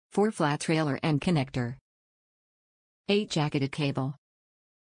4 flat trailer and connector. 8 jacketed cable.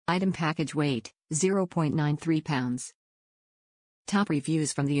 Item package weight, 0.93 pounds. Top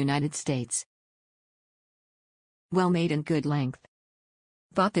reviews from the United States. Well made and good length.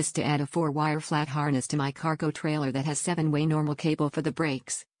 Bought this to add a 4-wire flat harness to my cargo trailer that has 7-way normal cable for the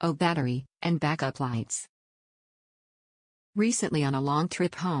brakes, battery, and backup lights. Recently on a long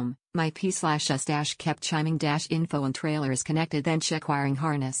trip home, my P/S- kept chiming -info and trailer is connected then check wiring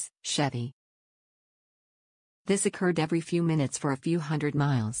harness, Chevy. This occurred every few minutes for a few hundred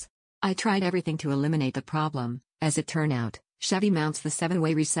miles. I tried everything to eliminate the problem. As it turned out, Chevy mounts the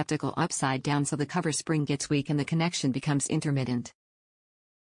 7-way receptacle upside down so the cover spring gets weak and the connection becomes intermittent.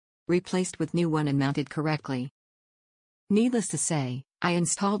 Replaced with new one and mounted correctly. Needless to say, I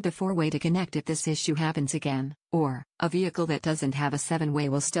installed the 4-way to connect if this issue happens again, or, a vehicle that doesn't have a 7-way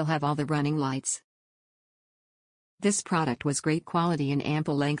will still have all the running lights. This product was great quality and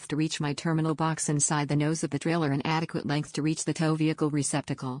ample length to reach my terminal box inside the nose of the trailer and adequate length to reach the tow vehicle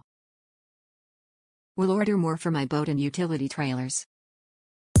receptacle. Will order more for my boat and utility trailers.